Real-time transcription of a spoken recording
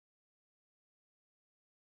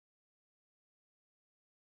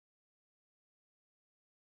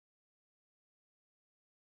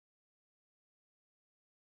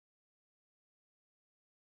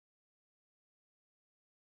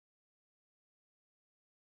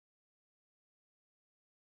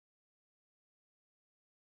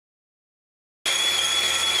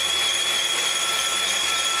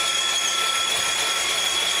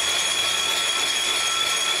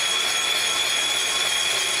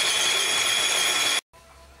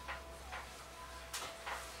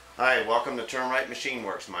Hi, welcome to Turn Right Machine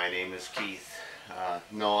Works. My name is Keith.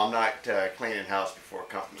 No, I'm not cleaning house before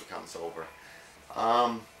company comes over.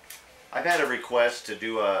 I've had a request to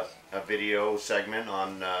do a video segment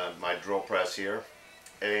on my drill press here,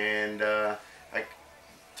 and I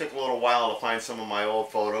took a little while to find some of my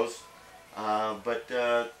old photos, but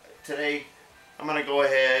today I'm going to go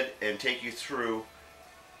ahead and take you through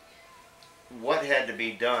what had to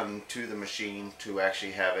be done to the machine to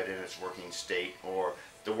actually have it in its working state, or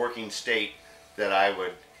the working state that I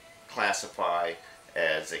would classify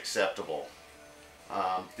as acceptable.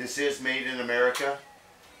 This is made in America,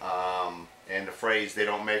 and the phrase "they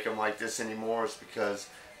don't make them like this anymore" is because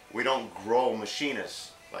we don't grow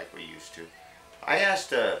machinists like we used to. I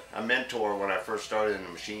asked a mentor when I first started in the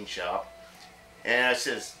machine shop, and I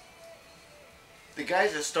says, the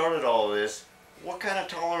guys that started all of this, what kind of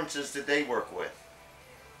tolerances did they work with?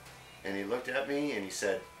 And he looked at me and he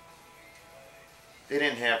said, they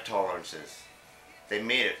didn't have tolerances. They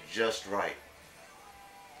made it just right.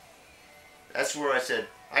 That's where I said,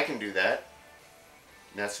 I can do that.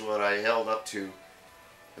 And that's what I held up to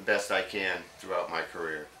the best I can throughout my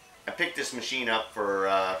career. I picked this machine up for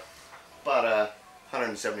about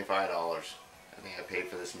 $175. I think I paid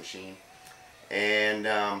for this machine.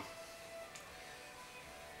 And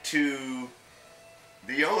to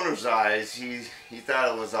the owner's eyes, he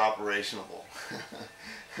thought it was operational.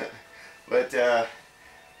 But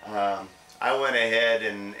I went ahead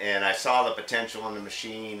and I saw the potential in the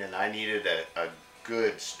machine, and I needed a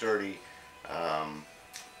good, sturdy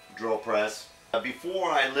drill press. Before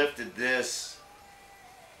I lifted this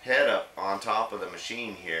head up on top of the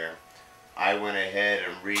machine here, I went ahead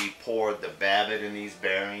and re-poured the babbitt in these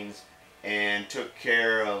bearings and took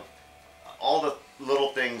care of all the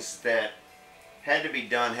little things that had to be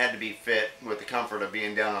done, had to be fit with the comfort of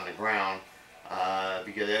being down on the ground,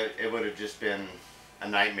 because it would have just been a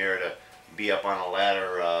nightmare to be up on a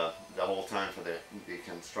ladder the whole time for the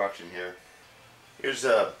construction here. Here's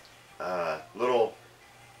a little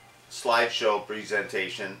slideshow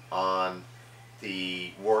presentation on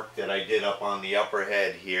the work that I did up on the upper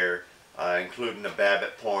head here, including the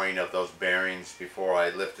babbitt pouring of those bearings before I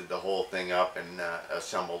lifted the whole thing up and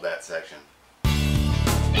assembled that section.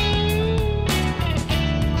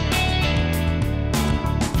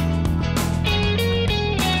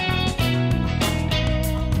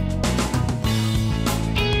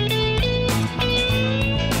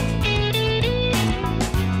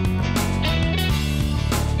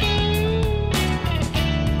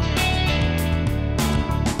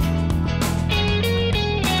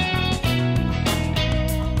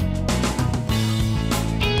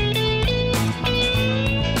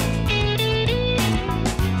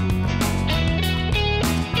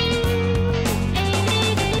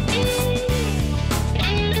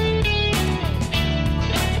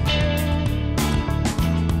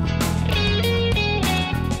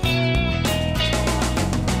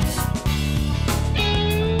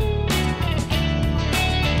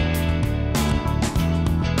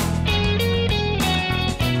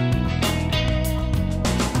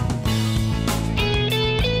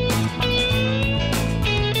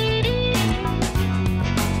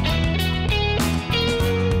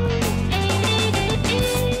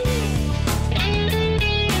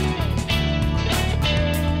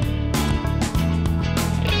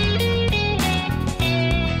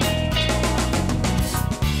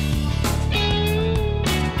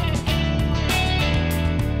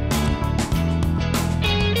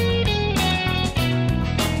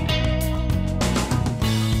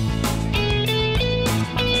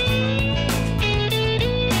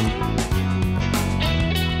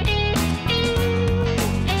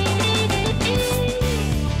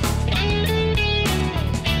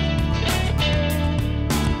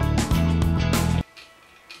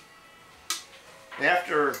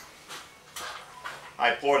 After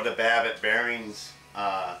I poured the babbitt bearings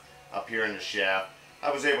up here in the shaft,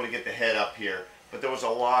 I was able to get the head up here, but there was a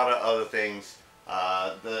lot of other things.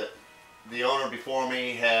 The owner before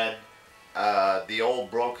me had the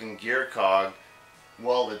old broken gear cog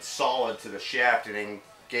welded solid to the shaft and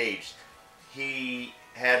engaged. He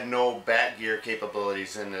had no back gear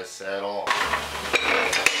capabilities in this at all.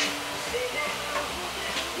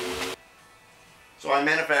 So I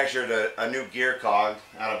manufactured a new gear cog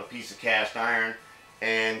out of a piece of cast iron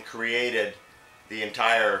and created the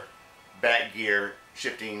entire back gear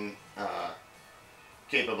shifting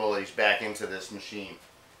capabilities back into this machine.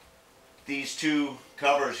 These two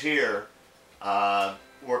covers here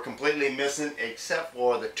were completely missing except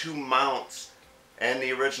for the two mounts and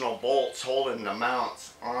the original bolts holding the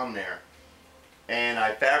mounts on there. And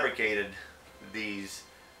I fabricated these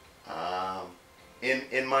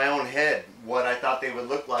in my own head what I thought they would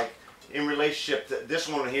look like in relationship to this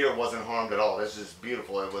one here. Wasn't harmed at all. This is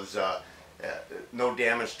beautiful. It was no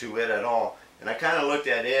damage to it at all. And I kind of looked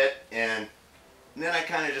at it, and then I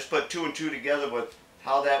kind of just put two and two together with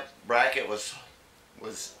how that bracket was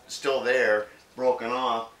still there, broken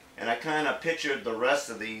off, and I kind of pictured the rest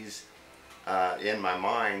of these in my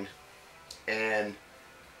mind, and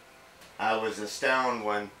I was astounded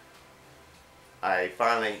when I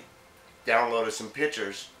finally downloaded some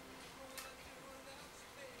pictures,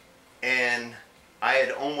 and I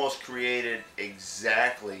had almost created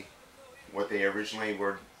exactly what they originally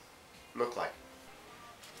were look like.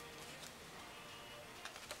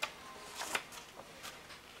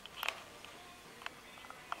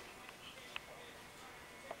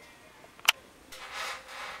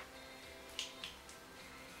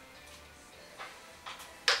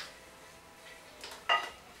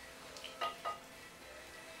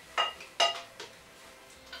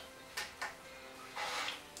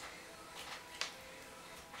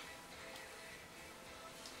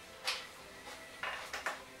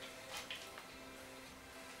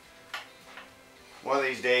 One of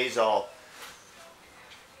these days I'll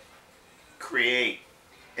create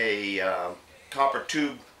a copper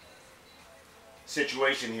tube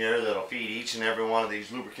situation here that'll feed each and every one of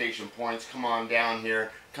these lubrication points, come on down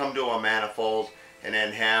here, come to a manifold, and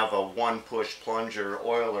then have a one push plunger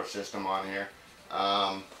oiler system on here.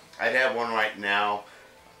 I'd have one right now.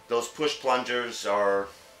 Those push plungers are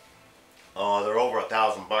they're over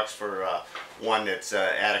 $1,000 for one that's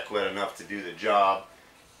adequate enough to do the job.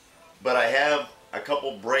 But I have a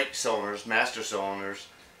couple brake cylinders, master cylinders,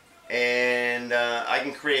 and I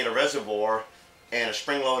can create a reservoir and a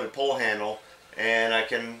spring-loaded pull handle, and I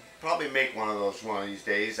can probably make one of those one of these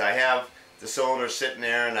days. I have the cylinders sitting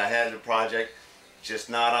there, and I had the project, just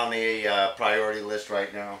not on the priority list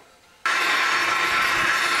right now.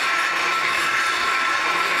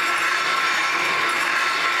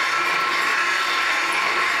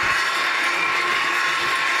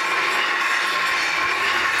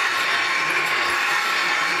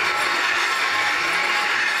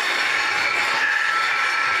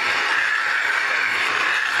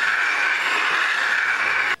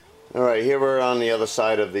 Alright, here we're on the other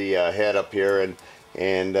side of the head up here,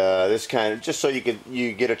 and this kind of, just so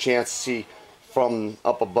you get a chance to see from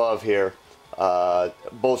up above here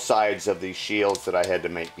both sides of these shields that I had to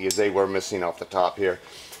make, because they were missing off the top here.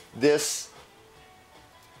 This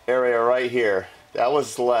area right here, that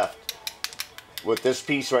was left with this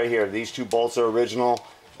piece right here. These two bolts are original,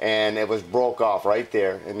 and it was broke off right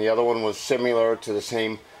there, and the other one was similar to the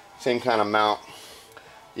same kind of mount.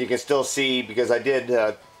 You can still see, because I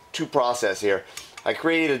did two process here. I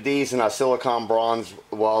created these and I silicone bronze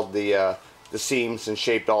welded the seams and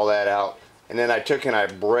shaped all that out, and then I took and I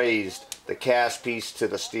brazed the cast piece to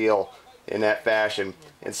the steel in that fashion.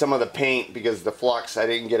 And some of the paint, because the flux, I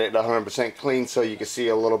didn't get it 100% clean, so you can see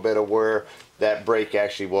a little bit of where that break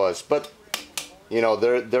actually was. But you know,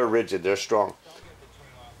 they're rigid, they're strong.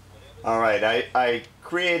 Alright, I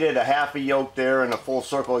created a half a yoke there and a full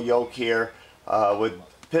circle yoke here with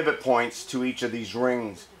pivot points to each of these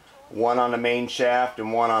rings. One on the main shaft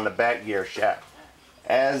and one on the back gear shaft.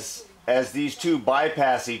 As these two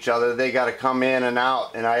bypass each other, they got to come in and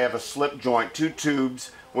out, and I have a slip joint, two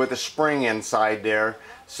tubes with a spring inside there,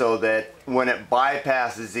 so that when it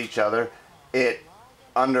bypasses each other, it,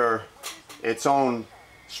 under its own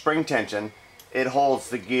spring tension, it holds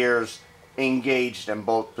the gears engaged in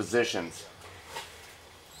both positions.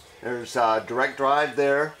 There's direct drive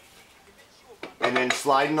there, and then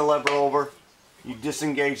sliding the lever over, you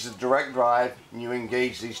disengage the direct drive and you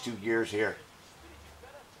engage these two gears here.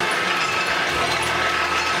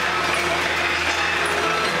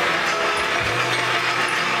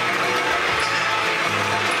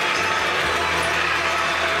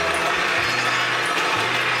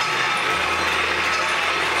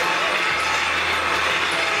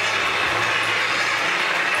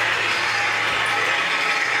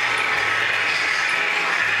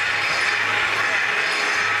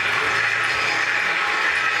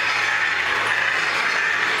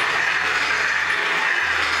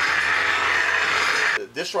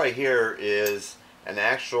 This right here is an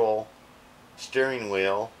actual steering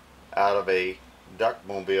wheel out of a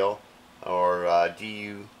duckmobile or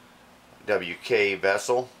DUWK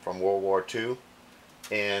vessel from World War II,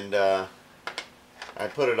 and I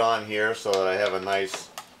put it on here so that I have a nice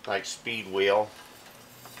speed wheel,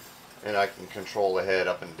 and I can control the head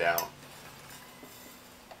up and down.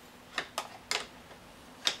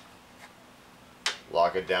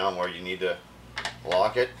 Lock it down where you need to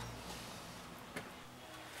lock it.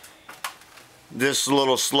 This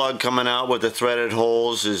little slug coming out with the threaded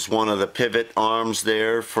holes is one of the pivot arms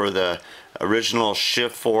there for the original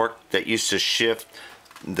shift fork that used to shift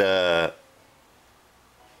the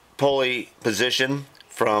pulley position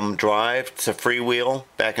from drive to freewheel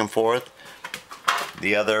back and forth.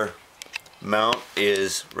 The other mount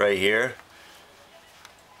is right here.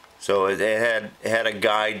 So it had a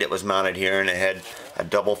guide that was mounted here, and it had a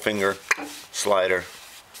double finger slider.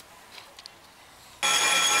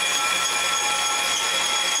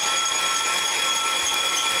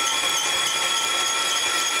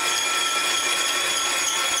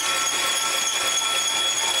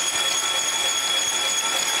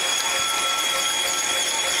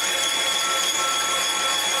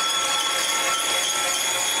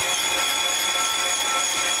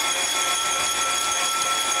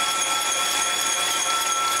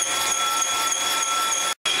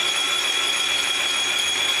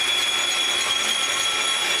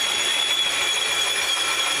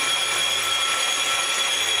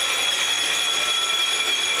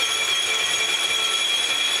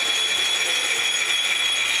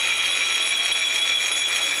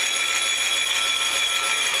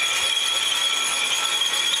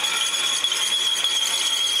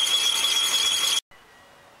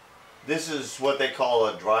 This is what they call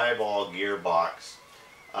a drywall gearbox.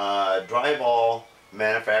 Drywall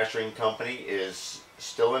manufacturing company is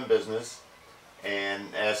still in business,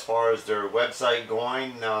 and as far as their website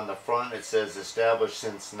going, on the front it says established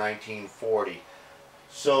since 1940.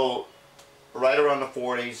 So right around the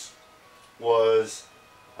 40s was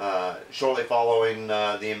shortly following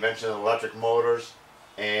the invention of electric motors,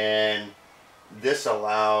 and this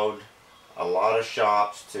allowed a lot of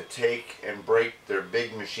shops to take and break their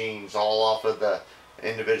big machines all off of the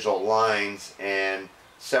individual lines and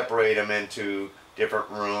separate them into different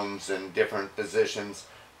rooms and different positions.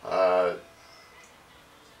 It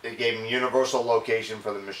gave them universal location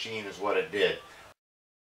for the machine is what it did.